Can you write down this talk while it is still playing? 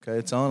Okay,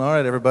 it's on. All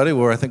right, everybody.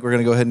 Well, I think we're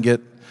going to go ahead and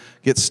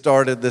get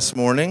started this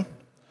morning.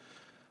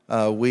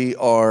 We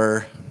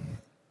are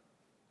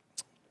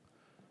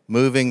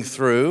moving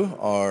through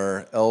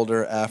our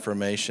elder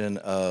affirmation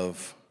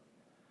of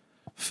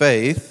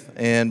faith,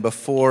 and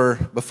before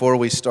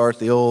we start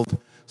the old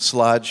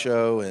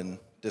slideshow and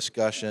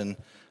discussion,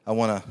 I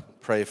want to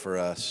pray for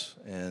us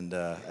and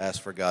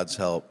ask for God's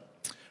help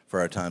for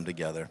our time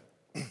together.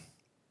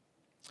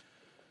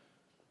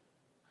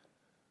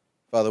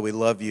 Father, we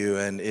love you,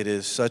 and it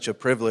is such a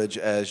privilege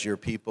as your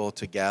people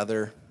to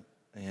gather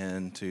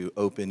and to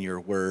open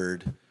your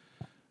word.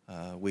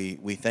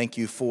 We thank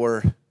you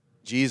for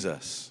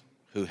Jesus,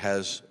 who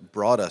has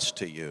brought us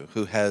to you,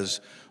 who has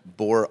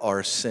bore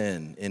our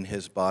sin in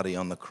his body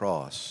on the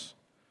cross,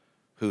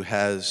 who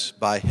has,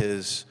 by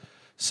his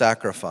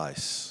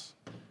sacrifice,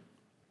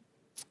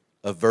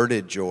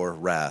 averted your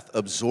wrath,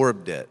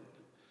 absorbed it.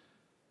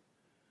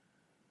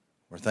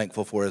 We're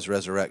thankful for his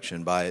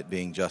resurrection by it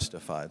being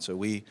justified. So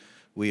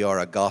we are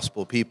a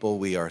gospel people.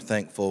 We are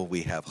thankful.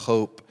 We have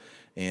hope.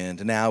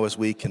 And now as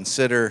we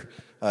consider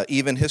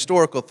even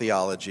historical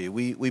theology,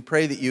 we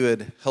pray that you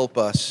would help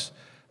us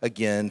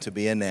again to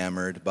be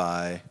enamored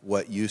by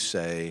what you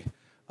say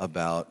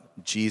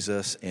about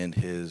Jesus and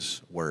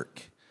his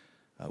work.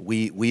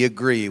 We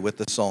agree with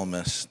the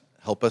psalmist.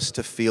 Help us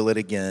to feel it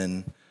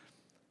again.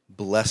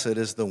 Blessed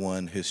is the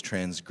one whose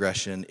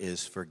transgression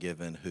is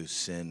forgiven, whose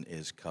sin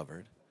is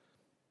covered.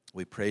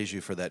 We praise you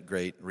for that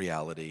great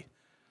reality.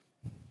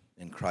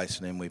 In Christ's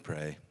name we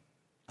pray.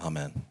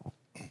 Amen.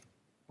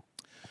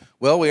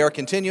 Well, we are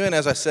continuing,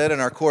 as I said,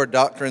 in our core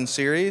doctrine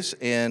series,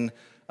 and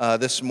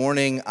this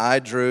morning I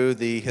drew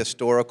the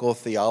historical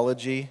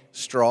theology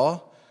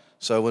straw.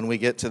 So when we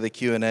get to the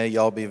Q&A,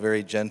 y'all be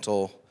very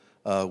gentle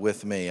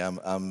with me.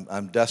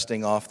 I'm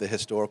dusting off the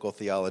historical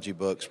theology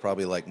books,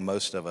 probably like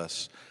most of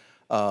us.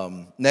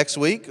 Next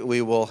week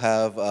we will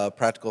have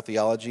practical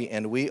theology,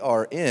 and we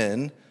are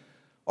in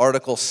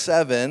Article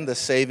 7, the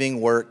saving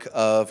work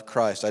of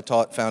Christ. I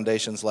taught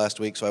foundations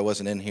last week, so I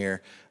wasn't in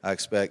here. I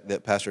expect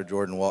that Pastor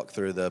Jordan walked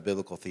through the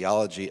biblical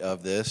theology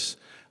of this.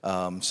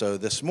 So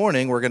this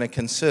morning, we're going to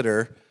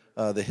consider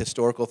the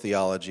historical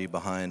theology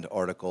behind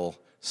Article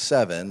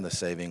 7, the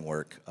saving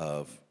work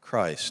of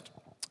Christ.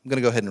 I'm going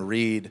to go ahead and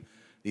read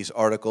these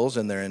articles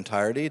in their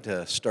entirety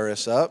to stir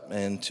us up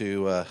and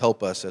to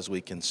help us as we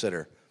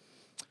consider.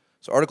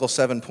 So Article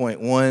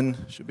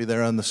 7.1 should be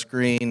there on the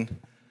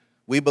screen.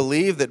 We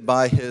believe that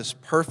by his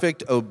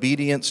perfect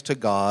obedience to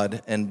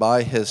God and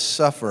by his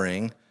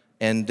suffering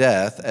and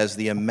death as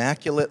the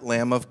immaculate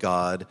Lamb of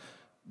God,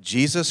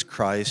 Jesus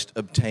Christ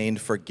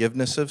obtained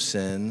forgiveness of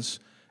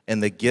sins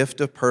and the gift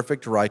of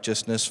perfect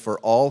righteousness for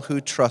all who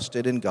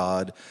trusted in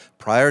God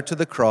prior to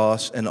the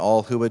cross and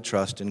all who would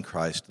trust in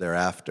Christ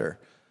thereafter.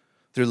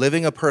 Through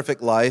living a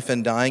perfect life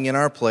and dying in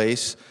our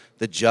place,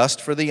 the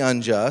just for the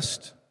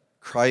unjust,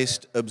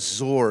 Christ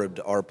absorbed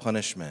our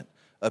punishment,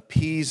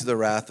 appeased the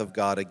wrath of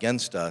God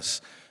against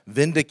us,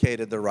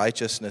 vindicated the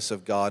righteousness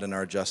of God in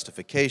our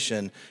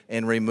justification,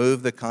 and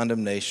removed the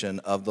condemnation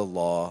of the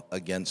law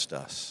against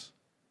us.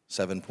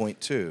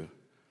 7.2.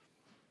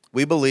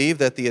 We believe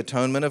that the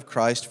atonement of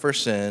Christ for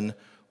sin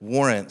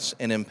warrants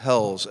and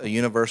impels a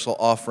universal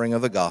offering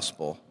of the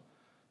gospel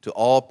to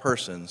all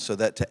persons, so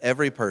that to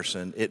every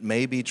person it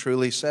may be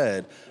truly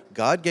said,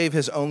 God gave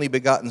his only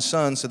begotten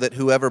Son so that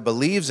whoever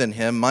believes in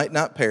him might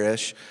not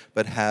perish,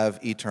 but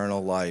have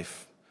eternal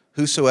life.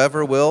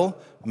 Whosoever will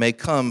may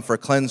come for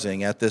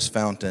cleansing at this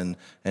fountain,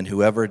 and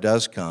whoever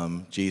does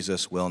come,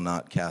 Jesus will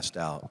not cast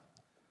out.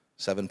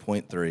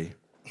 7.3.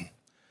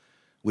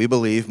 We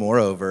believe,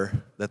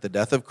 moreover, that the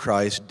death of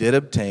Christ did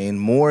obtain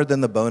more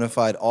than the bona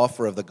fide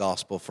offer of the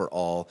gospel for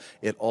all.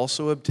 It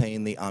also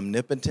obtained the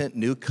omnipotent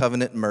new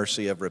covenant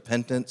mercy of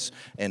repentance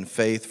and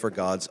faith for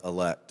God's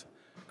elect.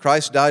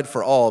 Christ died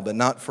for all, but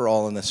not for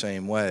all in the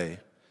same way.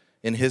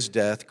 In his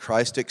death,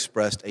 Christ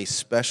expressed a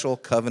special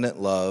covenant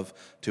love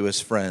to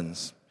his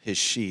friends, his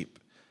sheep,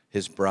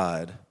 his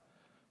bride.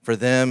 For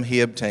them,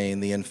 he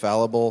obtained the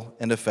infallible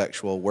and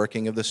effectual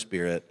working of the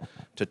Spirit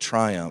to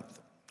triumph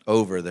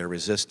over their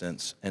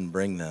resistance and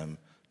bring them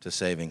to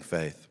saving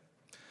faith.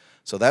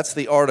 So that's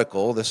the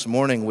article. This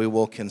morning we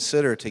will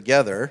consider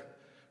together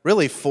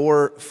really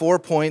four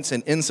points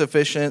in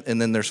insufficient,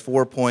 and then there's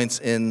 4 points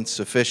in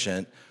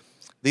sufficient.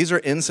 These are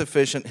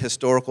insufficient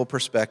historical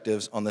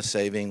perspectives on the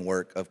saving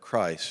work of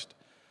Christ.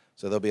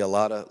 So there'll be a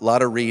lot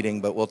of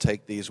reading, but we'll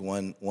take these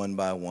one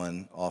by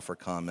one, offer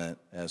comment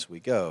as we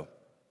go,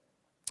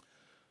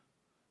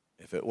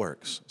 if it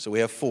works. So we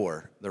have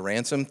 4: the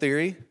ransom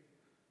theory,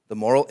 the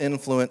moral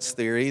influence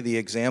theory, the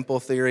example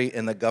theory,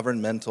 and the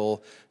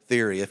governmental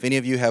theory. If any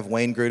of you have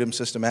Wayne Grudem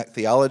Systematic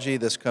Theology,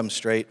 this comes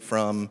straight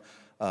from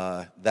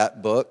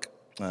that book.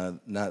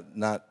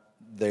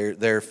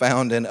 They're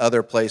found in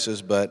other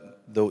places, but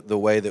the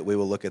way that we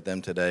will look at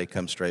them today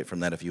comes straight from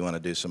that if you want to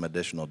do some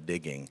additional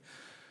digging.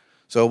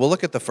 So we'll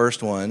look at the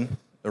first one,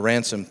 the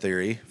ransom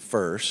theory,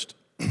 first,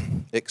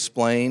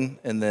 explain,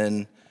 and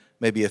then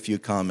maybe a few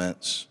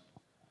comments.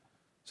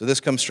 So this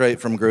comes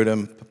straight from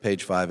Grudem,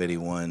 page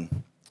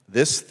 581.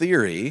 This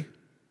theory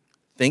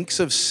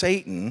thinks of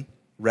Satan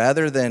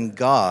rather than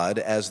God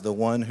as the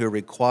one who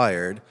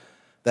required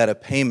that a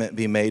payment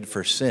be made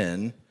for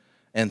sin,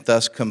 and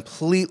thus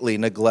completely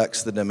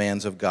neglects the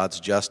demands of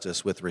God's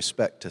justice with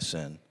respect to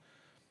sin.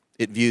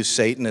 It views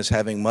Satan as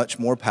having much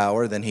more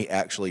power than he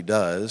actually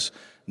does,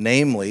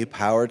 namely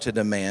power to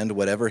demand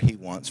whatever he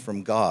wants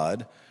from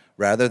God,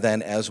 rather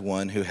than as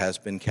one who has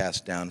been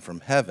cast down from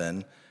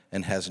heaven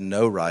and has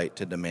no right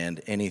to demand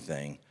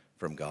anything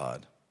from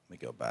God. Let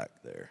me go back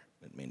there.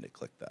 Didn't mean to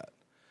click that.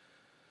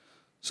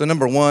 So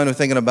number one, we're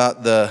thinking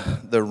about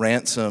the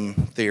ransom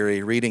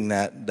theory, reading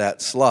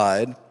that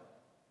slide.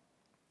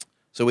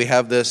 So we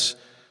have this,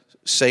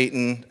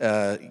 Satan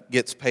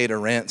gets paid a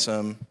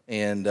ransom,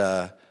 and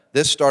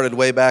this started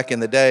way back in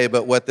the day,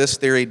 but what this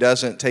theory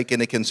doesn't take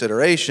into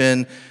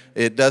consideration,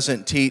 it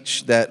doesn't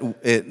teach that,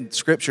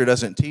 Scripture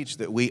doesn't teach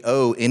that we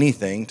owe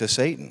anything to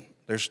Satan.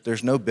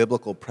 There's no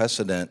biblical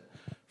precedent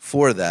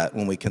for that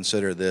when we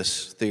consider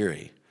this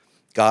theory.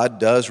 God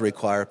does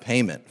require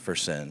payment for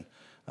sin,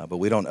 but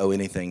we don't owe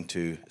anything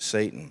to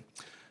Satan.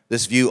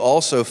 This view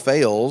also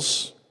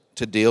fails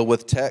to deal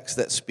with texts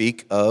that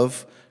speak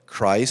of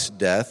Christ's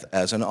death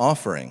as an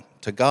offering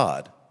to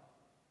God,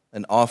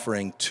 an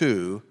offering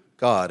to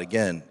God,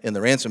 again, in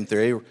the ransom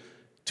theory,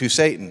 to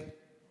Satan.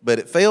 But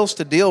it fails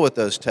to deal with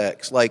those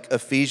texts, like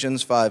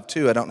Ephesians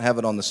 5:2. I don't have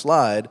it on the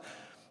slide,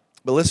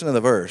 but listen to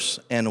the verse.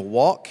 And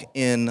walk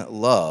in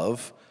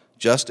love,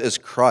 just as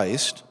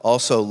Christ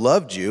also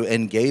loved you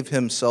and gave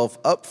himself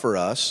up for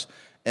us,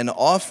 an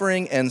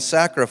offering and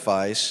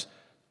sacrifice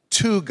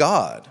to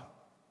God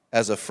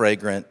as a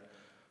fragrant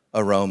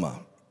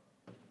aroma.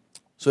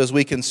 So as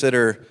we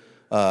consider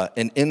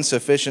an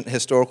insufficient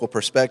historical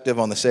perspective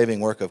on the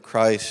saving work of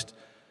Christ,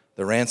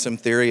 the ransom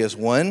theory is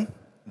one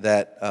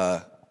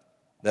that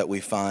we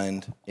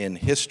find in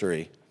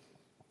history.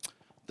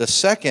 The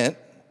second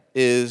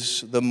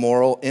is the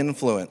moral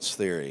influence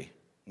theory.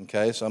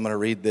 Okay, so I'm going to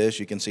read this.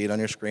 You can see it on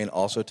your screen,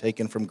 also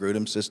taken from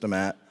Grudem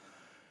Systemat.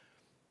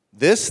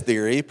 This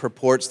theory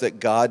purports that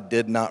God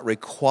did not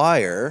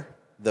require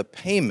the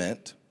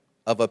payment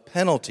of a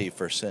penalty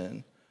for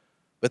sin,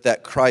 but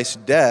that Christ's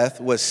death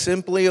was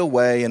simply a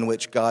way in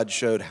which God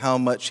showed how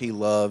much he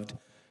loved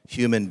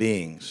human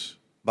beings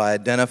by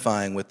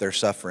identifying with their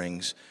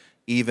sufferings,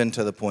 even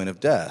to the point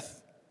of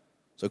death.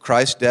 So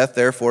Christ's death,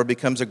 therefore,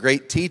 becomes a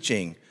great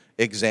teaching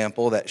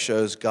example that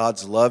shows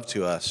God's love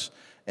to us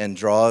and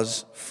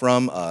draws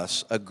from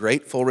us a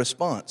grateful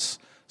response,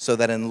 so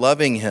that in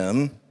loving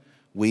him,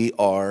 we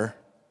are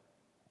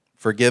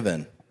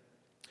forgiven.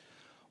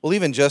 Well,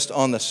 even just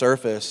on the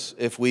surface,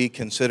 if we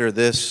consider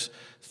this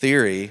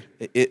theory,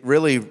 it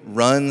really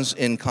runs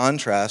in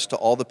contrast to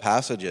all the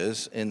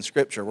passages in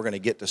Scripture. We're going to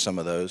get to some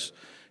of those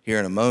here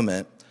in a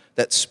moment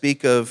that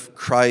speak of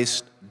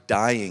Christ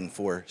dying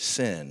for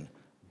sin,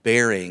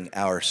 bearing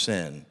our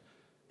sin,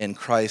 and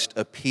Christ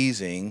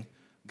appeasing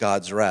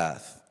God's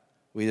wrath.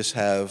 We just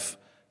have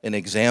an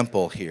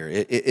example here.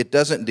 It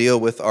doesn't deal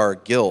with our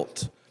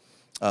guilt.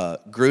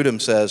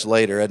 Grudem says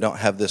later, I don't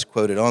have this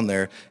quoted on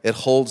there, it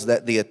holds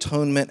that the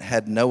atonement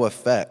had no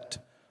effect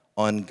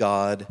on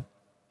God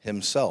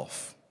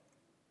himself.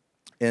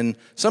 In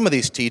some of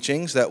these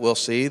teachings that we'll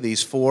see,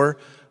 these four,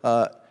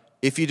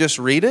 if you just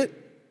read it,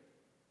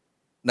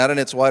 not in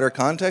its wider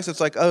context,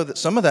 it's like, oh,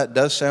 some of that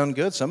does sound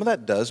good. Some of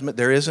that does.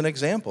 There is an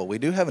example. We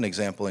do have an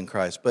example in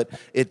Christ, but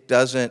it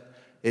doesn't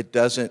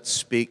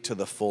speak to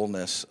the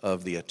fullness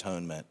of the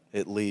atonement.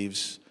 It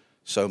leaves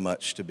so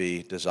much to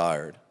be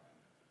desired.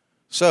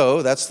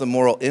 So that's the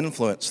moral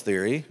influence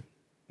theory.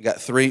 We got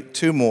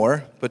two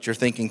more. Put your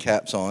thinking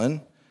caps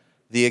on.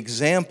 The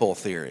example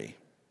theory.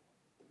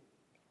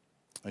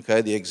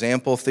 Okay, the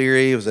example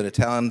theory was an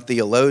Italian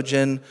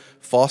theologian,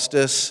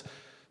 Faustus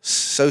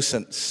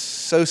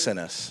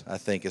Socinus, I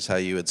think is how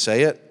you would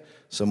say it.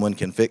 Someone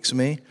can fix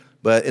me.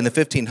 But in the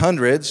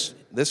 1500s,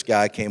 this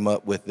guy came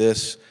up with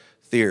this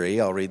theory.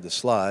 I'll read the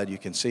slide. You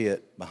can see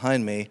it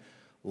behind me.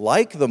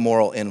 Like the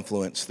moral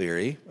influence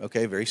theory,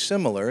 okay, very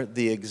similar,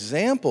 the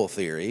example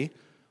theory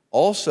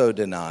also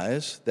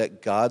denies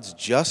that God's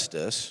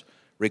justice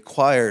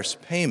requires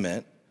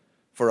payment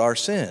for our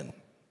sin.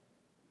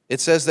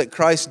 It says that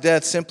Christ's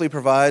death simply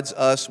provides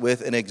us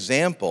with an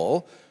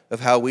example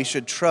of how we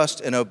should trust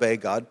and obey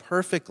God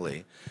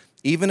perfectly,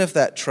 even if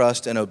that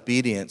trust and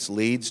obedience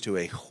leads to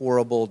a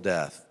horrible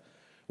death.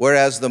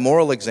 Whereas the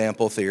moral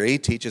example theory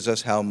teaches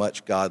us how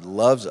much God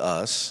loves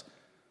us,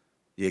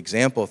 the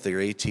example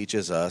theory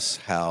teaches us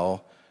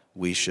how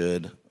we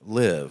should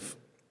live.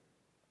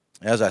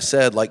 As I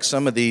said, like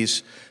some of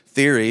these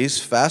theories,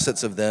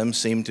 facets of them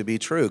seem to be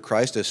true.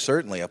 Christ is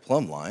certainly a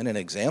plumb line, an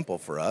example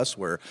for us.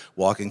 We're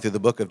walking through the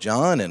book of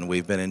John, and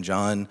we've been in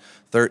John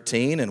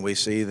 13, and we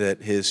see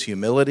that his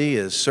humility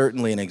is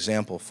certainly an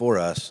example for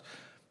us.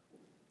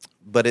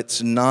 But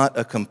it's not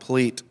a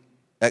complete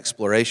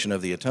exploration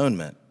of the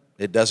atonement.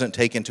 It doesn't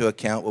take into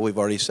account what we've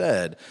already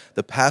said.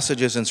 The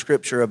passages in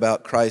Scripture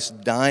about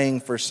Christ dying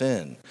for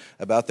sin,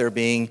 about there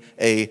being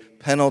a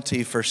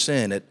penalty for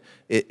sin,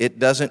 it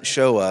doesn't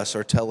show us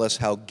or tell us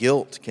how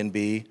guilt can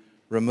be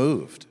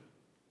removed.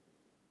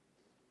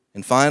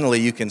 And finally,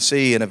 you can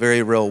see in a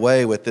very real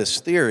way with this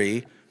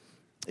theory,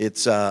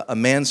 it's a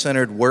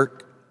man-centered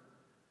work-based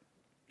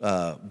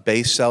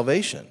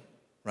salvation,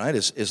 right?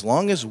 As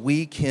long as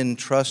we can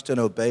trust and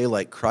obey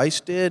like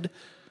Christ did,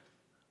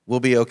 we'll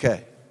be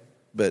okay.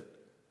 But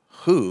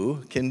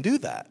who can do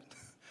that?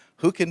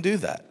 Who can do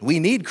that? We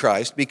need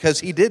Christ because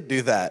he did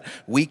do that.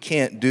 We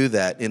can't do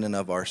that in and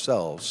of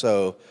ourselves.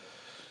 So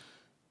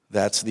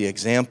that's the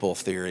example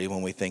theory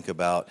when we think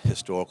about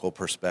historical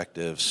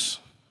perspectives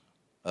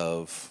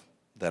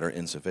that are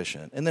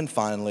insufficient. And then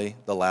finally,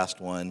 the last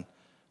one,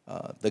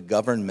 the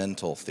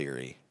governmental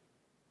theory.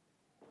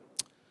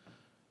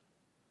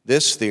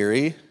 This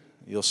theory,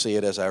 you'll see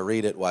it as I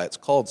read it, why it's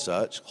called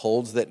such,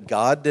 holds that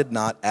God did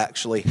not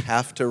actually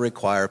have to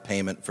require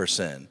payment for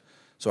sin.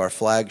 So our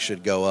flag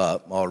should go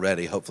up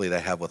already. Hopefully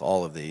they have with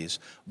all of these.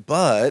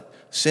 But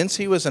since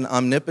he was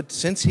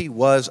omnipotent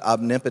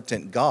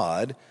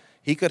God,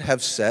 he could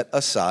have set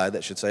aside,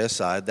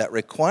 that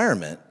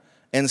requirement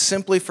and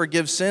simply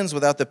forgive sins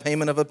without the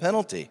payment of a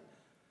penalty.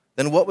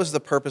 Then what was the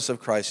purpose of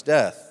Christ's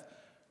death?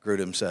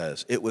 Grudem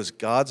says, it was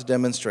God's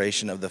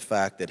demonstration of the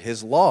fact that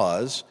his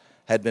laws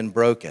had been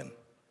broken,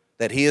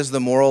 that he is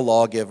the moral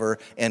lawgiver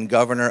and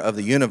governor of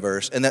the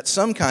universe, and that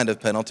some kind of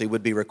penalty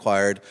would be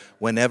required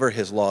whenever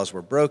his laws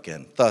were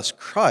broken. Thus,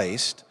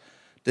 Christ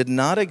did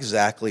not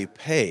exactly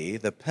pay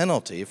the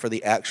penalty for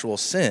the actual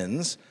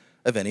sins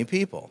of any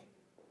people,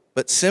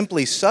 but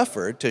simply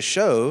suffered to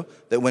show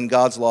that when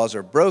God's laws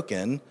are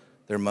broken,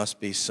 there must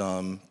be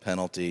some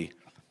penalty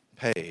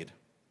paid.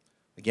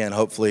 Again,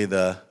 hopefully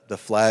the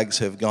flags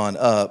have gone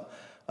up.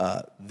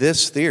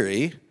 This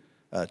theory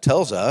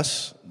tells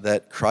us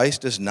that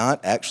Christ is not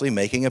actually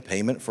making a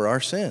payment for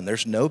our sin.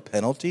 There's no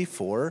penalty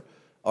for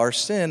our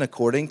sin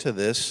according to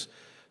this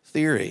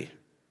theory.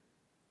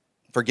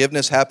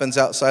 Forgiveness happens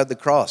outside the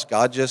cross.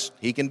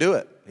 He can do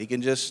it. He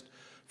can just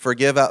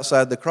forgive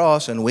outside the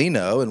cross, and we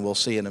know, and we'll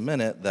see in a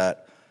minute,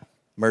 that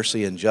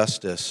mercy and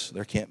justice,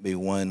 there can't be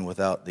one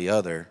without the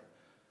other.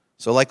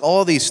 So like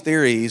all these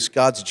theories,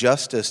 God's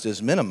justice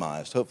is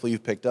minimized. Hopefully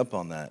you've picked up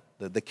on that.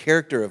 The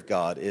character of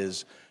God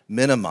is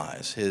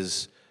minimized,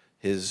 his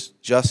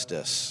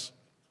justice.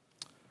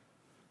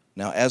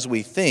 Now, as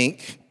we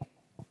think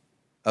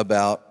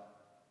about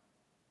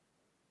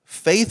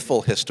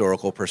faithful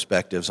historical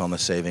perspectives on the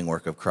saving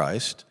work of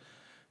Christ,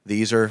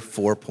 these are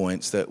 4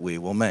 points that we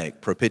will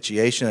make.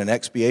 Propitiation and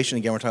expiation.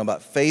 Again, we're talking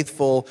about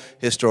faithful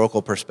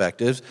historical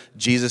perspectives.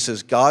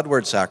 Jesus'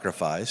 Godward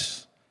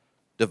sacrifice,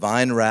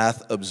 divine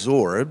wrath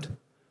absorbed,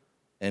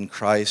 and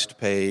Christ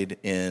paid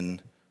in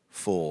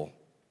full.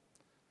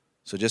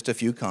 So just a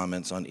few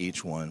comments on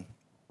each one.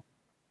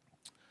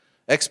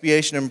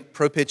 Expiation and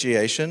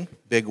propitiation,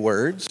 big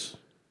words.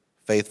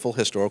 Faithful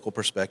historical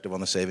perspective on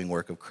the saving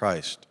work of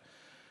Christ.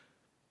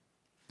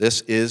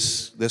 This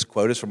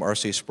quote is from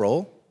R.C.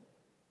 Sproul,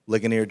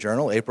 Ligonier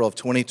Journal, April of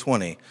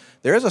 2020.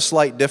 There is a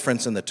slight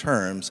difference in the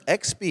terms.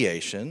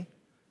 Expiation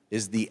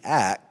is the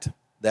act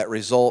that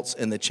results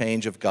in the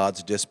change of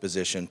God's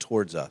disposition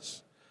towards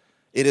us.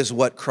 It is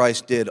what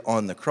Christ did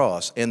on the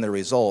cross, and the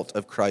result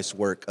of Christ's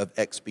work of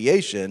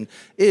expiation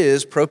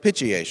is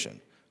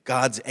propitiation.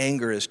 God's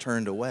anger is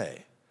turned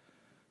away.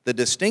 The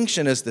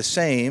distinction is the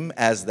same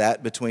as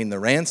that between the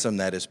ransom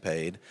that is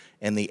paid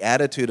and the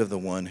attitude of the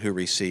one who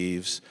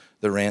receives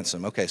the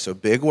ransom. Okay, so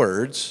big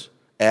words.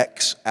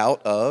 Ex,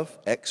 out of,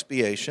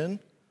 expiation,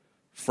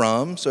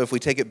 from. So if we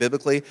take it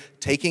biblically,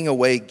 taking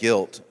away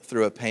guilt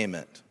through a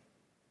payment.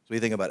 So we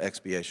think about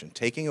expiation,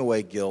 taking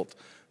away guilt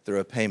through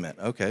a payment.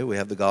 Okay, we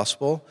have the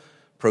gospel.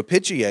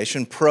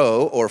 Propitiation,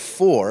 pro or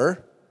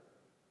for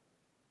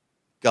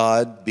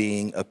God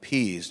being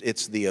appeased.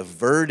 It's the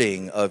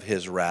averting of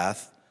his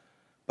wrath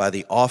by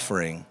the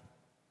offering.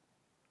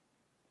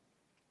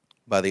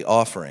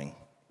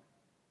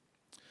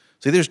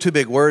 See, there's two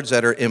big words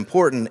that are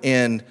important,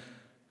 and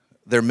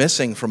they're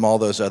missing from all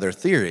those other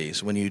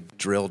theories when you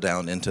drill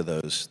down into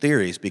those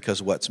theories,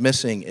 because what's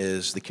missing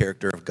is the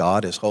character of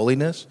God, his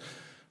holiness,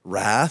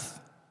 wrath.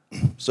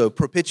 So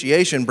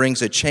propitiation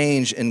brings a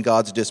change in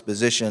God's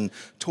disposition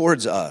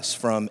towards us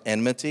from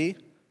enmity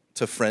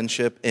to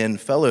friendship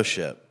and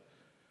fellowship.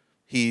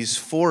 He's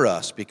for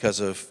us because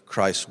of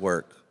Christ's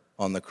work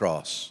on the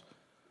cross.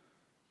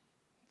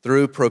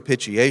 Through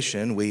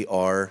propitiation, we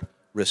are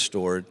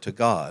restored to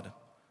God.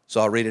 So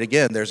I'll read it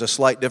again. There's a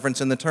slight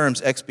difference in the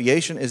terms.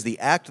 Expiation is the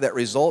act that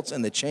results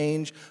in the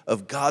change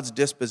of God's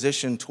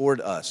disposition toward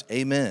us.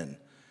 Amen.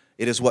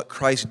 It is what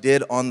Christ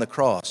did on the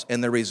cross.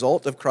 And the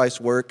result of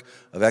Christ's work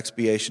of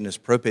expiation is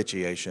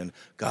propitiation.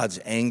 God's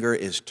anger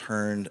is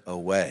turned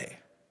away.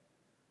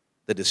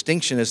 The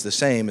distinction is the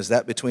same as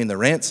that between the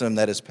ransom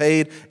that is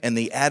paid and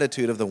the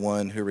attitude of the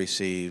one who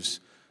receives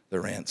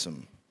the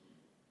ransom.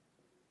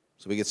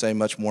 So we could say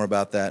much more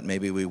about that.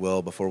 Maybe we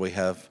will before we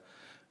have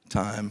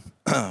time,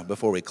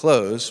 before we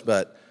close.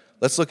 But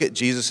let's look at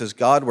Jesus'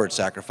 Godward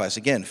sacrifice.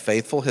 Again,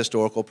 faithful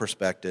historical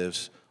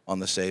perspectives on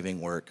the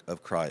saving work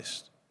of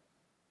Christ.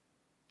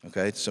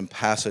 Okay, some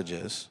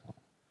passages.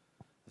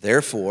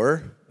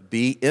 Therefore,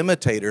 be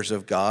imitators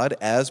of God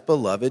as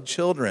beloved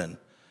children,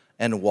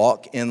 and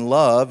walk in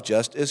love,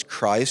 just as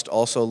Christ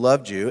also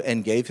loved you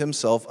and gave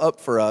himself up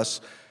for us,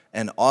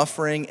 an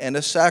offering and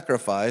a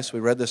sacrifice,"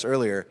 we read this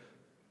earlier,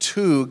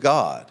 to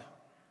God,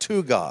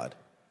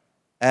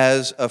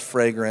 as a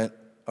fragrant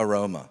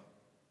aroma.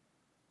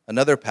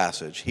 Another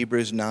passage,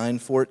 Hebrews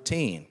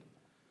 9:14.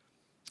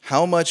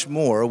 "How much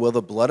more will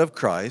the blood of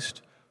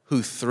Christ,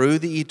 who through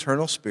the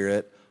eternal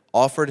Spirit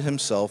offered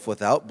himself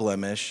without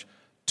blemish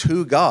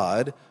to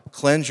God,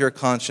 cleanse your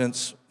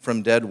conscience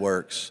from dead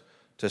works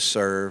to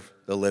serve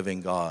the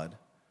living God?"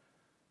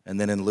 And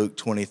then in Luke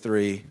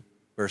 23,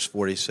 verse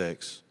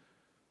 46,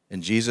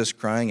 "And Jesus,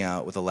 crying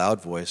out with a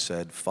loud voice,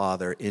 said,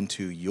 'Father,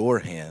 into your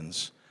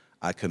hands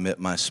I commit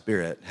my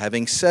spirit.'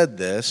 Having said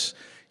this,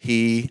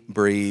 he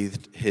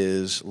breathed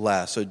his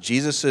last." So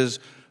Jesus'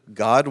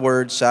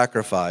 God-word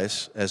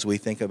sacrifice, as we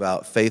think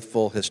about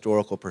faithful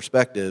historical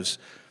perspectives,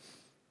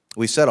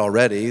 we said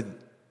already,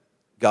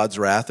 God's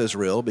wrath is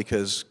real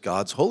because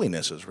God's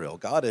holiness is real.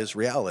 God is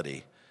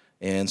reality.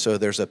 And so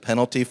there's a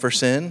penalty for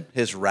sin.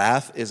 His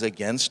wrath is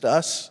against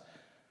us.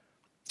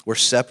 We're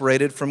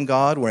separated from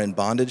God. We're in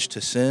bondage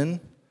to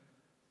sin.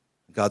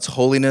 God's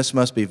holiness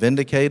must be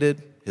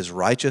vindicated. His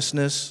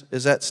righteousness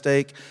is at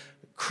stake.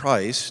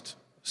 Christ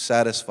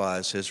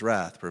satisfies his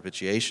wrath.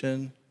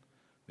 Propitiation,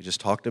 we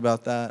just talked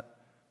about that.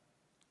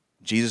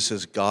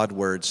 Jesus'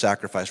 God-word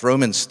sacrifice.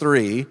 Romans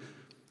 3,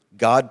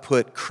 God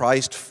put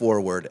Christ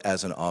forward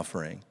as an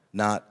offering,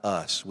 not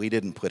us. We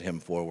didn't put him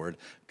forward.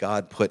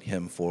 God put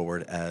him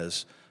forward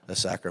as a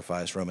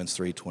sacrifice. Romans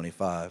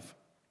 3:25.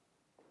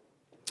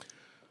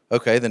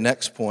 Okay, the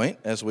next point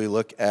as we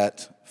look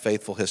at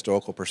faithful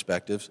historical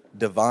perspectives,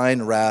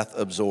 divine wrath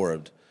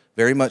absorbed.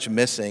 Very much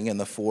missing in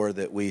the four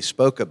that we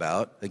spoke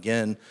about,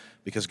 again,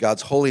 because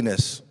God's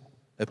holiness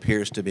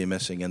appears to be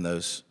missing in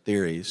those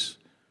theories.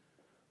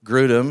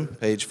 Grudem,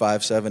 page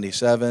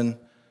 577,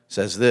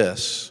 says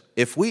this: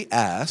 "If we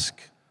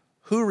ask,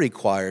 who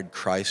required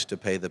Christ to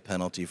pay the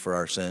penalty for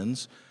our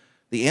sins,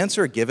 the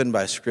answer given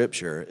by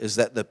Scripture is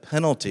that the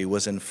penalty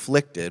was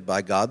inflicted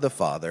by God the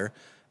Father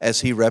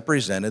as he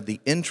represented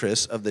the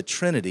interests of the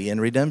Trinity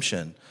in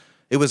redemption.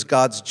 It was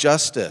God's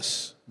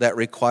justice that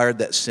required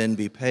that sin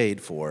be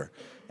paid for,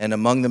 and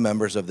among the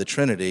members of the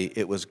Trinity,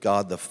 it was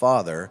God the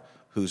Father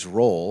whose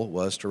role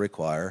was to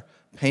require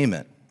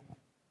payment."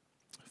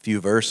 A few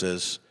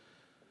verses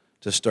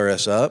to stir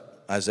us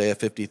up. Isaiah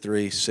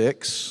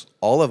 53:6,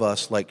 "All of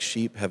us like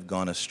sheep have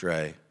gone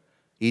astray.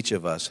 Each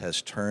of us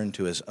has turned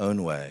to his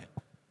own way.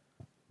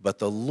 But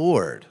the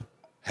Lord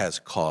has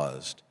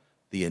caused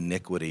the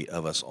iniquity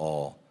of us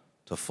all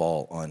to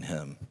fall on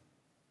him."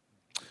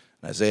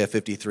 Isaiah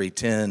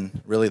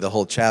 53:10, really the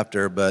whole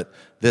chapter, but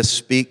this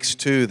speaks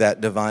to that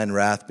divine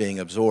wrath being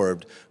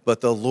absorbed. "But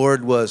the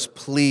Lord was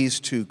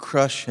pleased to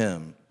crush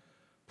him,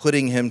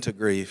 putting him to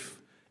grief.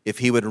 If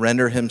he would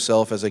render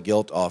himself as a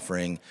guilt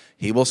offering,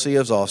 he will see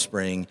his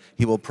offspring,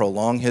 he will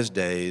prolong his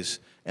days,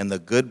 and the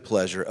good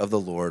pleasure of the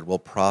Lord will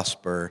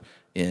prosper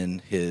in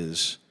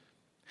his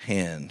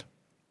hand."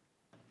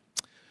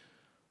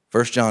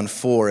 1 John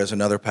 4 is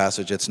another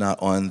passage. It's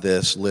not on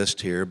this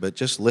list here, but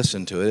just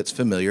listen to it. It's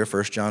familiar.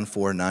 1 John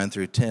 4, 9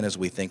 through 10, as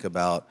we think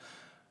about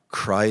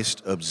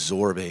Christ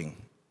absorbing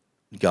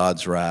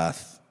God's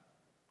wrath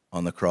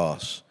on the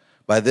cross.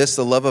 "By this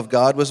the love of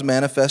God was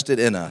manifested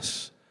in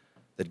us,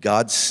 that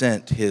God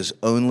sent his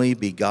only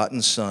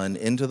begotten Son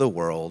into the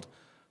world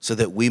so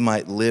that we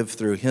might live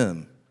through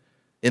him.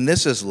 And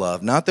this is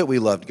love, not that we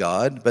loved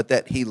God, but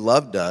that he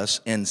loved us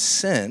and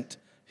sent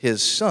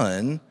his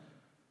Son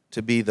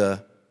to be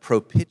the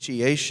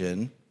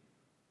propitiation,"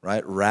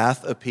 right?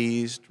 Wrath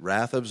appeased,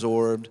 wrath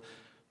absorbed,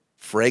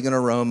 fragrant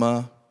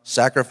aroma,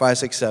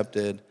 sacrifice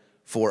accepted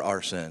for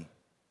our sin.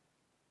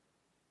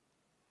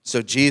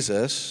 So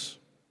Jesus,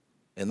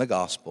 in the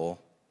gospel,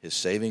 his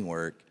saving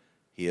work,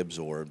 he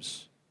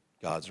absorbs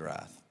God's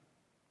wrath.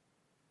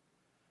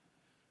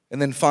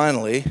 And then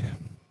finally,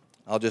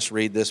 I'll just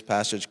read this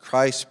passage.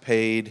 Christ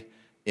paid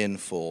in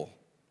full.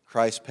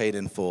 Christ paid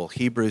in full.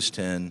 Hebrews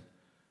 10,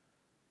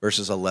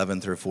 verses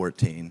 11 through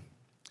 14.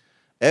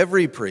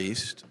 "Every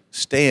priest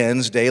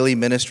stands daily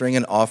ministering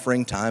and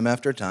offering time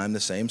after time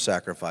the same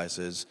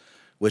sacrifices,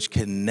 which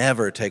can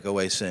never take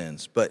away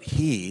sins. But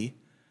he,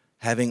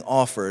 having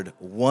offered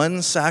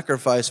one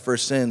sacrifice for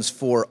sins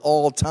for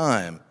all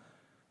time,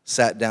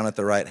 sat down at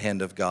the right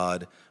hand of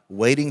God,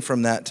 waiting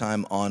from that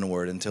time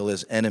onward until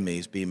his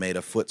enemies be made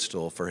a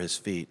footstool for his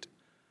feet.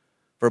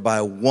 For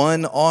by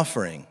one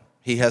offering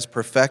he has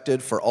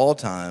perfected for all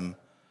time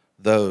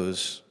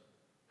those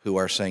who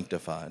are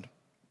sanctified."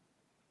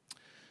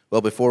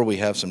 Well, before we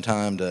have some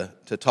time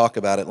to talk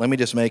about it, let me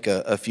just make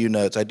a few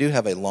notes. I do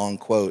have a long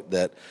quote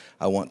that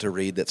I want to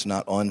read that's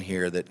not on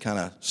here that kind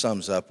of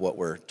sums up what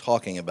we're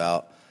talking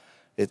about.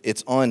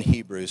 It's on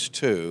Hebrews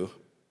 2,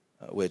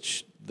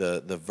 which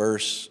the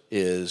verse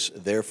is,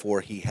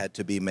 "Therefore he had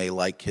to be made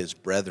like his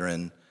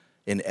brethren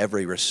in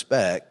every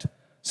respect,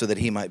 so that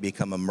he might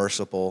become a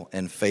merciful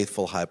and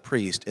faithful high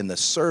priest in the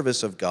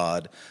service of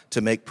God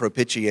to make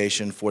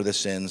propitiation for the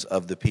sins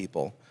of the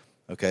people."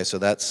 Okay, so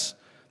that's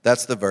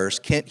That's the verse.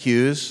 Kent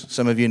Hughes,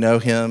 some of you know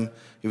him.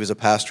 He was a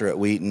pastor at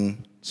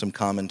Wheaton, some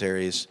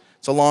commentaries.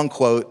 It's a long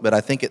quote, but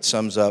I think it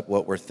sums up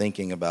what we're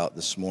thinking about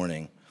this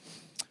morning.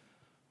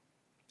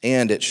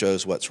 And it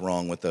shows what's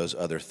wrong with those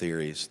other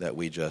theories that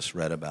we just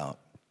read about.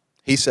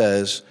 He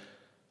says,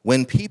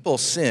 when people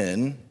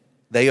sin,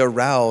 they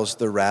arouse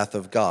the wrath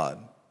of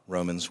God,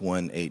 Romans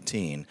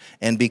 1:18,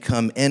 and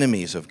become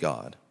enemies of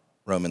God,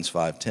 Romans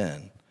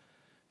 5:10.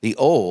 The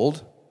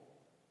old,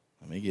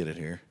 let me get it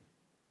here.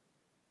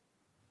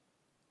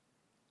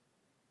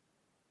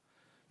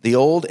 The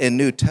Old and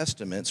New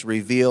Testaments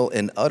reveal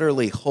an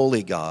utterly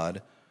holy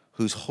God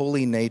whose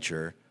holy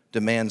nature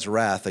demands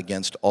wrath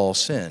against all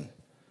sin.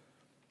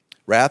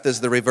 Wrath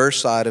is the reverse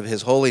side of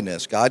his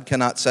holiness. God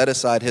cannot set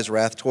aside his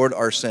wrath toward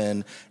our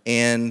sin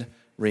and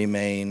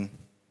remain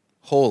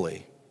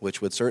holy,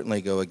 which would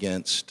certainly go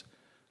against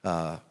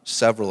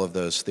several of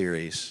those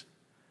theories.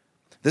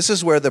 This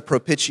is where the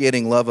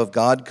propitiating love of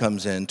God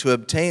comes in. To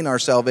obtain our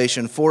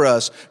salvation for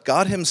us,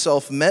 God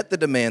himself met the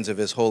demands of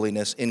his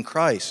holiness in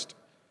Christ,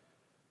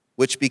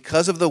 which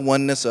because of the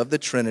oneness of the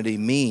Trinity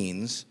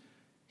means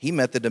he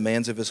met the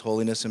demands of his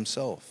holiness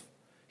himself.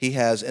 He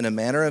has, in a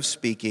manner of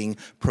speaking,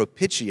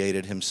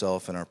 propitiated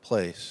himself in our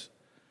place.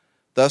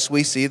 Thus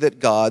we see that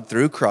God,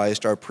 through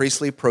Christ, our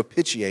priestly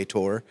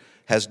propitiator,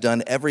 has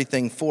done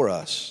everything for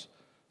us.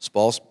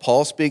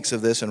 Paul speaks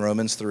of this in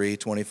Romans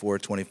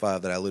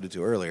 3:24-25 that I alluded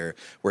to earlier,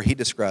 where he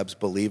describes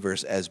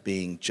believers as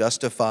being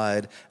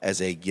justified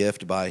as a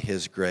gift by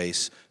his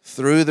grace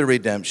through the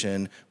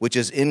redemption which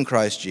is in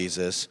Christ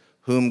Jesus,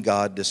 whom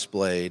God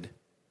displayed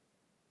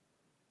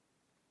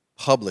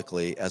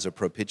publicly as a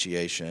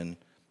propitiation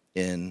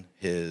in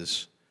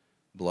his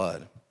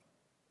blood.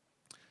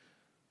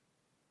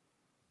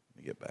 Let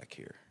me get back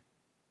here.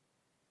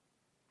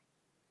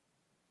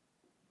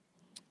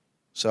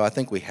 So I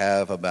think we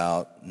have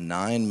about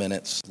 9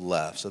 minutes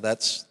left. So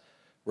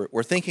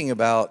we're thinking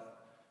about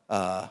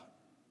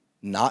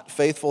not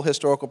faithful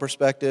historical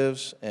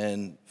perspectives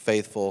and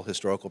faithful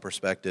historical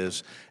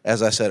perspectives.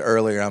 As I said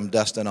earlier, I'm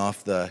dusting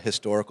off the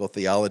historical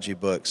theology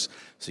books.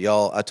 So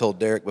y'all, I told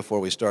Derek before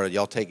we started,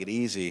 y'all take it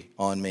easy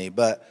on me.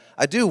 But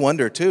I do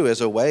wonder, too,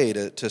 as a way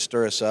to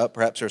stir us up,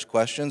 perhaps there's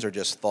questions or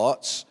just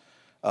thoughts.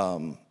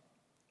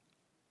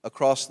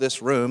 Across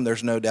this room,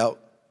 there's no doubt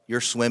you're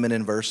swimming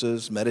in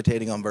verses,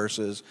 meditating on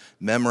verses,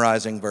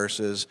 memorizing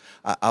verses.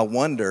 I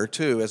wonder,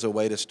 too, as a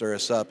way to stir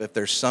us up, if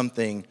there's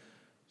something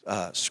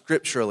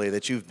scripturally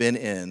that you've been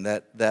in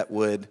that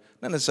would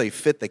not necessarily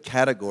fit the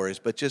categories,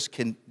 but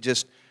can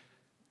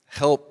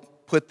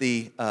help put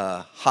the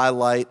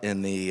highlight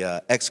and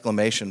the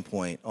exclamation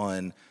point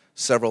on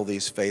several of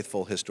these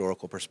faithful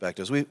historical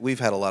perspectives. We've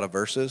had a lot of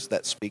verses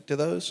that speak to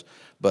those,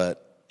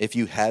 but if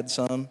you had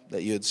some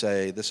that you would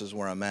say, this is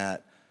where I'm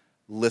at,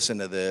 listen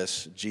to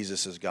this,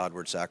 Jesus is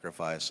Godward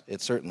sacrifice,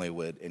 it certainly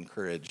would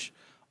encourage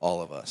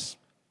all of us.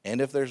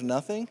 And if there's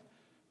nothing,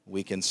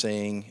 we can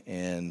sing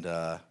and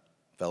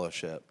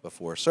fellowship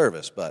before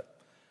service, but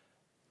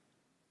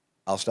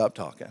I'll stop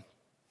talking.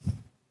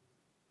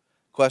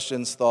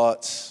 Questions,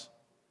 thoughts,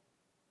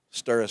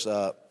 stir us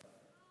up.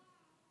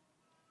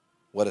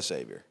 What a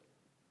Savior.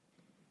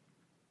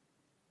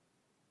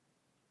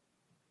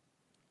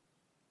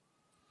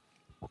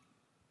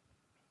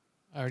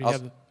 I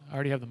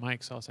already have the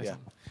mic, so I'll say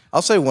something.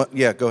 I'll say one.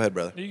 Yeah, go ahead,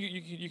 brother.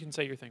 You can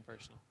say your thing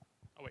first.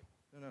 Oh, wait.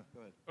 No, go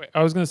ahead. Wait,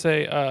 I was going to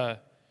say,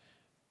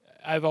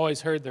 I've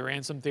always heard the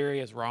ransom theory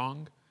is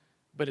wrong,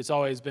 but it's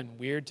always been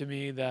weird to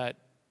me that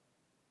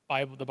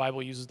the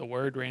Bible uses the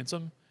word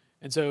ransom.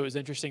 And so it was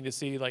interesting to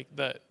see, like,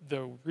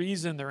 the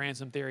reason the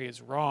ransom theory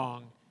is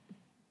wrong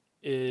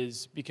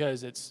is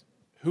because it's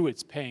who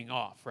it's paying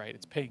off, right?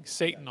 It's paying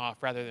Satan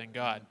off rather than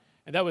God.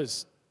 And that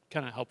was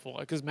kind of helpful,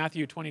 because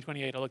Matthew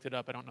 20:28, I looked it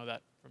up, I don't know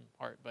that from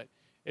heart, but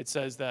it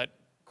says that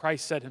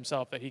Christ said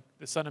himself that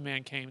the Son of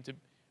Man came to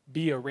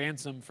be a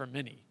ransom for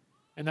many.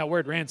 And that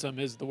word ransom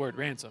is the word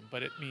ransom,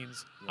 but it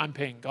means I'm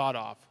paying God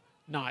off,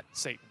 not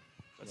Satan.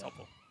 That's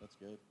helpful. That's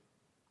good.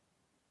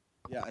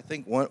 Yeah, I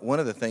think one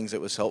of the things that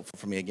was helpful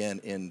for me,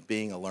 again, in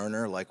being a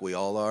learner like we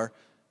all are,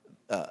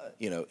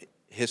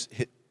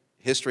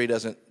 history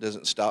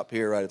doesn't stop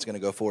here, right? It's going to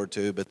go forward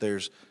too, but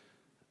there's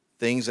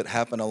things that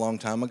happened a long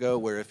time ago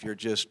where if you're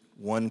just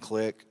 1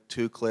 click,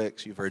 2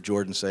 clicks, you've heard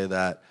Jordan say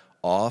that,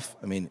 off,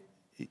 I mean,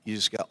 you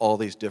just got all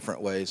these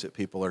different ways that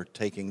people are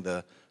taking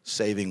the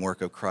saving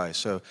work of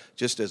Christ. So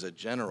just as a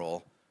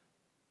general,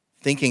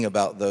 thinking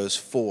about those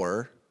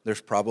 4,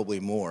 there's probably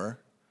more,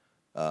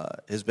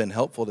 has been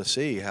helpful to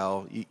see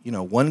how,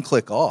 1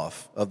 click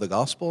off of the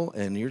gospel,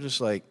 and you're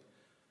just like,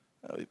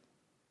 oh,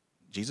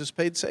 Jesus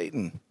paid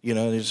Satan. And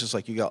it's just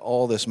like you got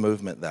all this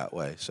movement that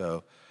way.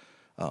 So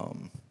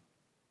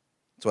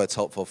that's why it's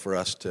helpful for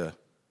us to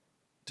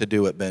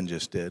do what Ben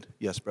just did.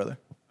 Yes, brother?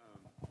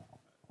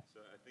 So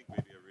I think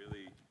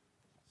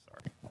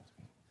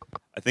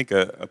maybe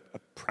a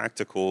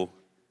practical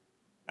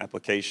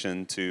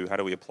application to how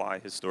do we apply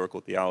historical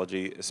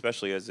theology,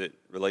 especially as it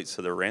relates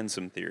to the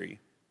ransom theory.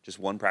 Just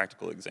one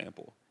practical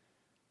example.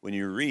 When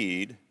you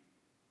read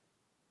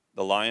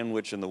The Lion,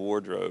 Witch, and the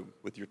Wardrobe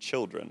with your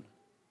children,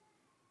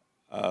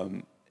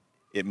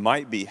 it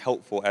might be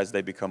helpful as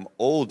they become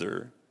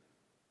older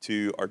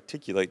to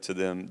articulate to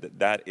them that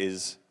that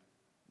is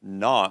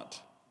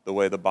not the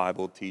way the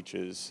Bible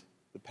teaches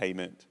the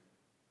payment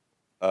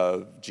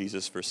of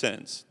Jesus for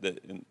sins.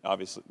 That, and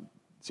obviously,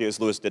 C.S.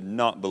 Lewis did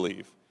not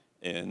believe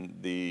in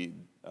the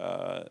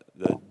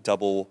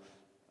double,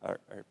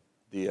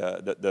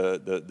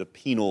 the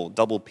penal,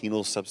 double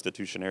penal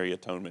substitutionary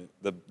atonement,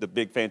 the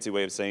big fancy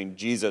way of saying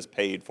Jesus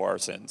paid for our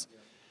sins.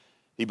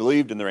 He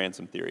believed in the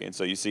ransom theory, and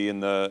so you see in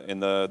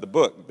the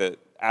book that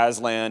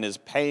Aslan is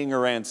paying a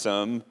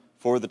ransom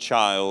for the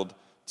child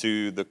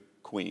to the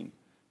queen,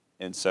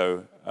 and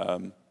so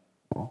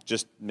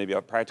just maybe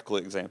a practical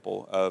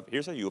example of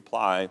here's how you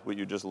apply what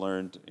you just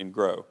learned in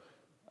Grow,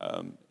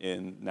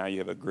 and now you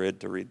have a grid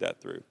to read that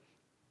through.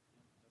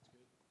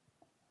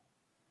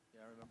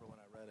 Yeah, I remember when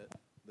I read it,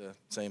 the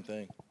same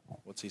thing.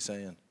 What's he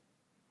saying?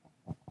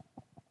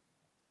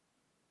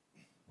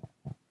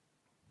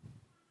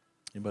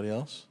 Anybody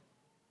else?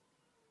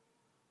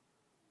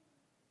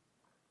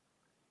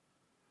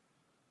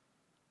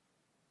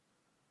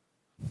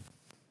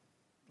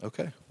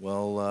 Okay,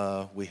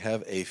 well, we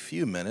have a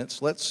few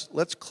minutes.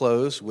 Let's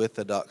close with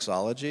the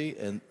doxology.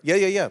 And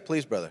yeah,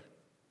 please, brother.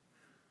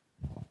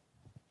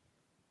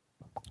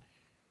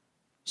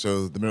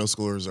 So the middle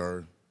schoolers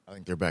are, I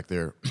think they're back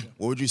there.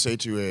 What would you say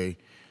to a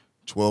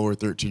 12 or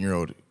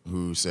 13-year-old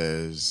who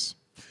says,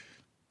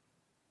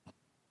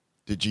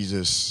 did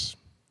Jesus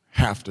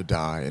have to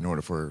die in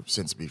order for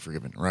sins to be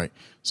forgiven, right?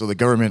 So the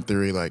government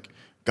theory, like,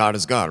 God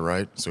is God,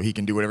 right? So he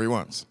can do whatever he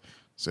wants.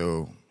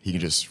 So he can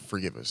just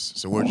forgive us.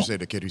 So what would you say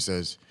to a kid who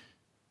says,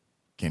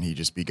 can he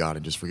just be God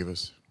and just forgive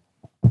us?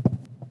 That's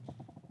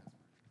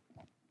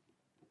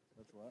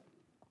what?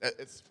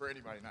 It's for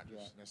anybody, not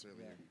just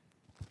necessarily you.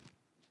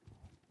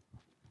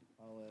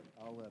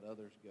 I'll let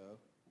others go.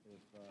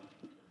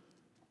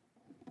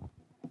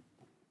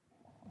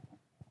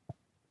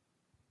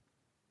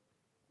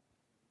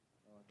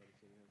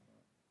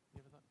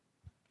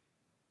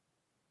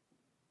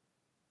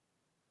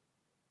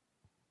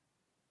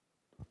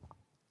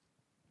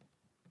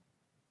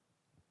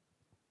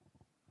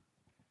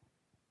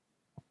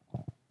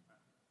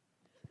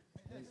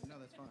 No,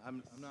 that's fine.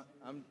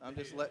 I'm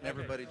just letting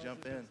everybody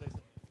jump in.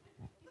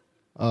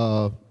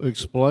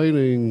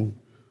 Explaining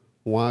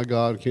why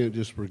God can't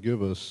just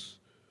forgive us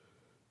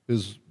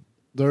is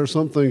there are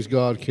some things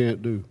God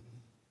can't do.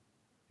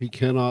 He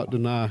cannot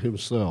deny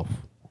himself.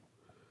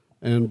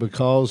 And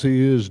because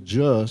he is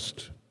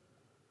just,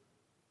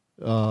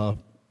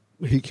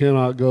 he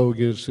cannot go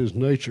against his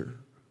nature.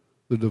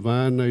 The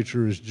divine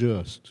nature is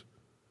just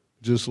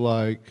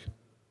like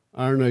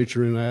our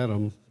nature in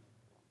Adam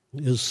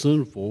is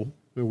sinful,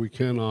 and we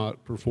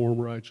cannot perform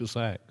righteous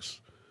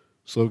acts.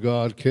 So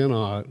God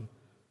cannot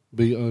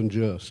be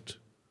unjust.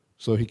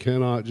 So he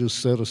cannot just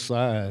set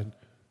aside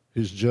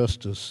his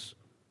justice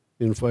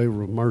in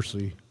favor of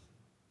mercy.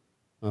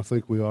 I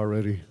think we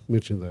already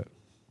mentioned that.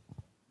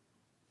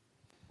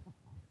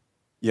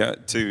 Yeah,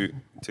 to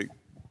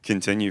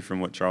continue from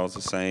what Charles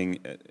is saying,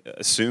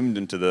 assumed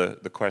into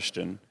the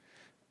question,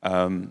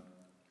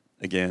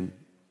 again,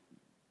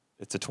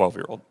 it's a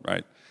 12-year-old,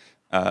 right?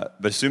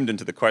 But assumed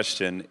into the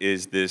question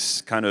is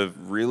this kind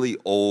of really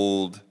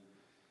old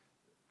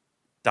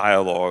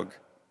dialogue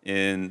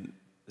in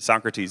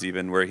Socrates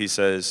even, where he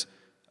says,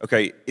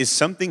 okay, is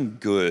something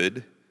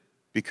good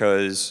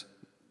because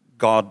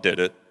God did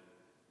it,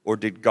 or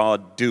did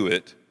God do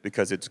it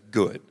because it's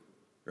good,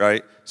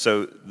 right?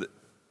 So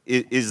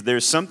is there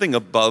something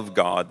above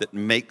God that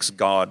makes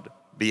God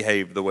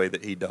behave the way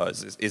that he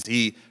does? Is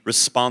he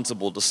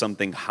responsible to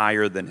something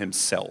higher than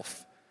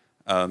himself?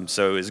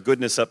 So is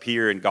goodness up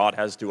here and God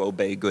has to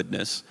obey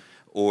goodness?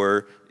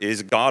 Or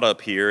is God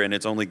up here and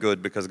it's only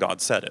good because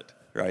God said it,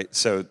 right?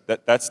 So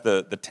that's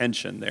the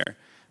tension there.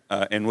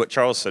 And what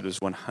Charles said is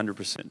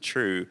 100%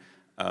 true.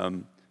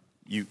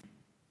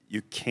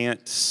 You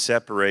can't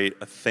separate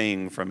a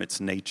thing from its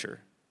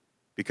nature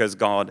because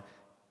God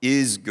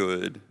is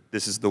good.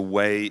 This is the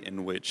way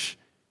in which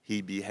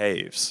he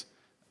behaves.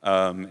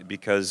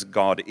 Because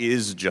God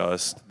is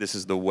just, this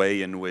is the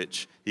way in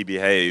which he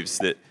behaves.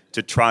 That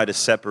to try to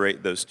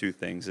separate those two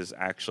things is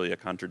actually a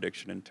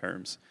contradiction in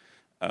terms.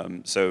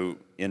 So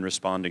in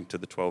responding to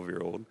the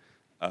 12-year-old,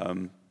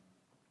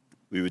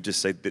 we would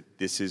just say that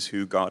this is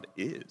who God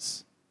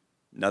is.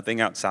 Nothing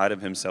outside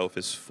of himself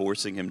is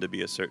forcing him to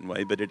be a certain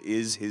way, but it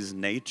is his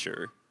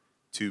nature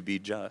to be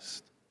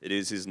just. It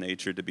is his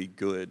nature to be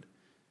good,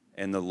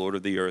 and the Lord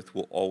of the earth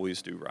will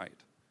always do right.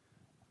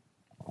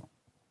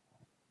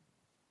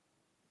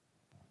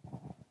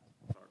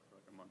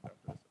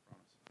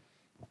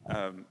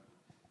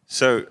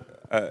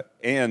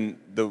 And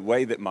the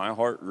way that my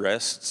heart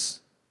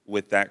rests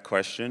with that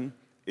question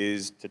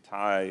is to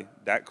tie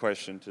that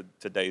question to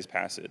today's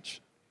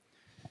passage.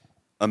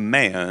 A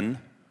man,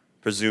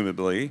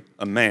 presumably,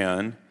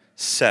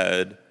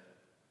 said,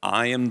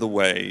 I am the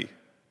way,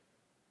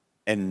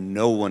 and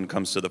no one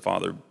comes to the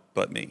Father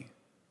but me.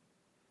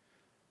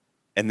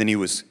 And then he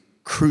was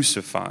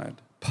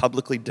crucified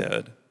publicly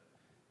dead,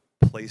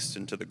 placed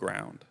into the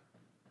ground.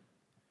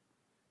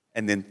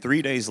 And then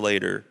 3 days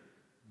later,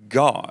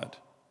 God,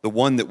 the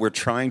one that we're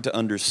trying to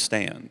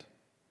understand,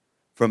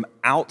 from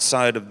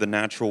outside of the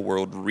natural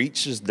world,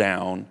 reaches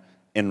down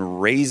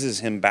and raises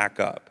him back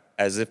up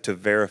as if to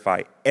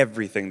verify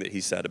everything that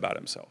he said about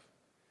himself.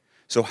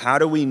 So how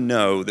do we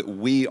know that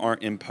we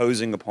aren't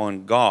imposing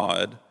upon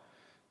God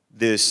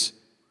this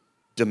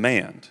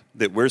demand,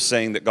 that we're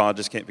saying that God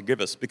just can't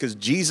forgive us? Because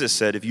Jesus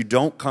said, if you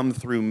don't come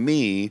through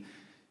me,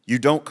 you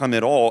don't come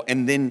at all.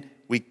 And then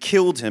we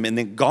killed him, and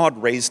then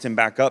God raised him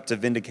back up to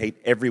vindicate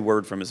every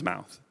word from his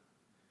mouth.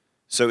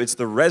 So it's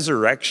the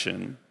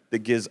resurrection that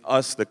gives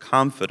us the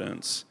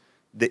confidence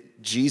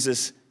that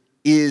Jesus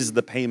is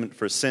the payment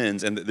for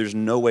sins and that there's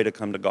no way to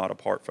come to God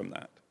apart from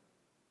that.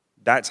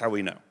 That's how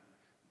we know.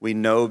 We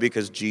know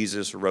because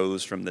Jesus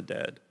rose from the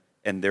dead,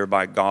 and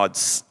thereby God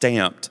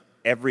stamped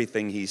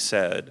everything he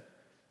said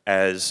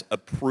as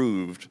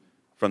approved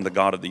from the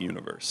God of the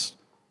universe.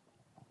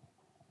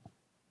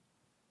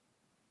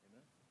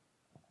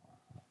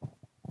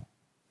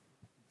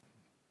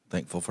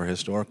 Thankful for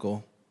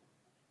historical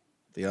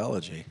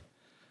theology.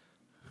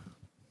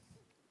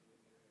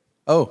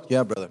 Oh,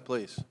 yeah, brother,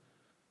 please.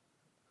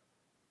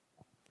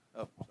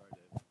 Oh, sorry,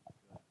 Dave.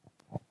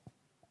 A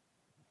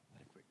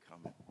quick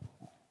comment.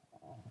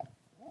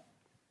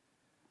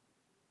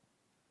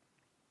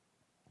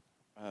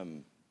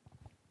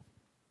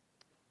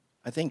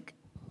 I think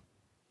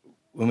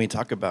when we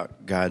talk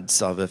about God's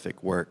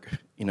salvific work,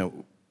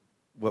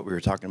 what we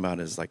were talking about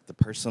is like the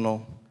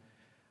personal,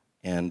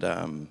 and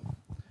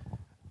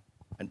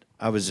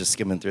I was just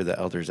skimming through the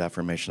Elders'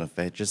 Affirmation of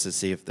Faith just to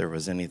see if there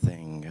was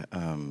anything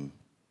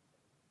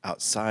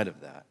outside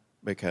of that,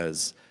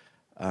 because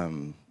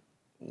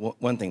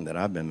one thing that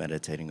I've been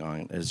meditating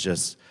on is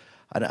just,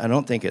 I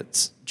don't think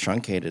it's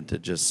truncated to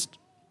just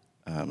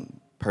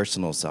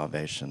personal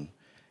salvation.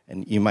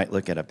 And you might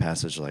look at a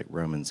passage like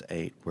Romans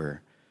 8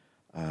 where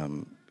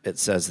it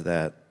says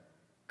that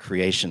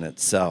creation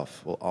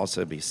itself will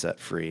also be set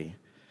free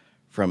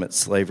from its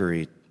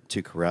slavery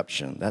to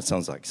corruption. That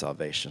sounds like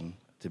salvation,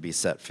 to be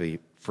set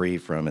free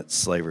from its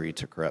slavery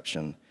to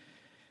corruption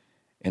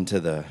into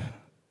the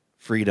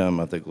freedom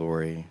of the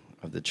glory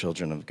of the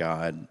children of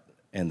God,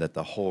 and that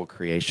the whole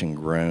creation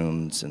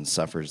groans and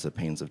suffers the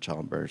pains of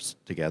childbirth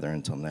together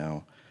until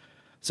now.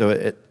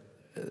 So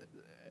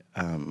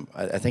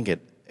I think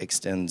it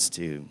extends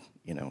to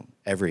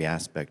every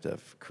aspect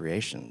of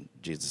creation,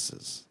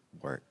 Jesus'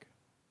 work,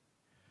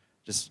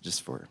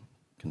 just for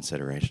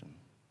consideration.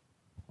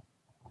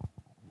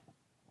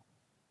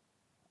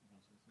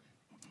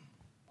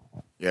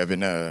 Yeah, I've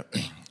been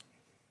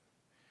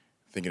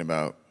thinking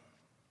about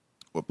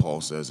what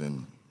Paul says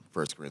in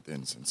 1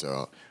 Corinthians, and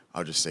so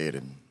I'll just say it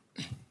and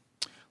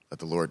let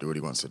the Lord do what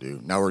he wants to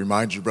do. Now I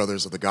remind you,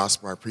 brothers, of the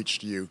gospel I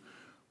preached to you,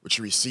 which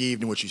you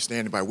received and which you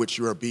stand in, by which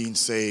you are being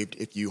saved,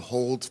 if you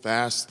hold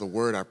fast the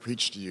word I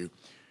preached to you,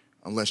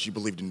 unless you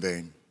believed in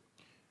vain.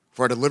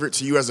 For I delivered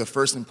to you as of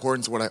first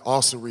importance what I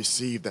also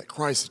received, that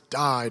Christ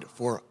died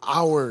for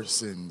our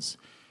sins,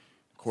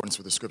 in accordance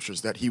with the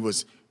scriptures, that he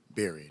was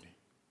buried,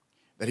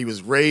 that he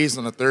was raised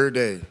on the third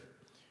day, in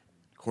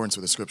accordance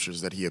with the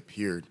scriptures, that he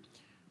appeared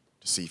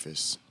to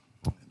Cephas,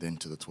 then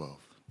to the 12.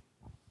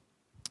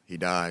 He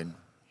died,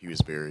 he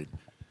was buried,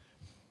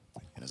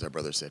 and as our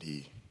brother said,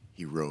 he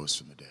rose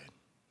from the dead.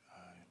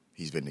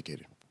 He's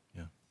vindicated.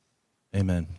 Yeah. Amen.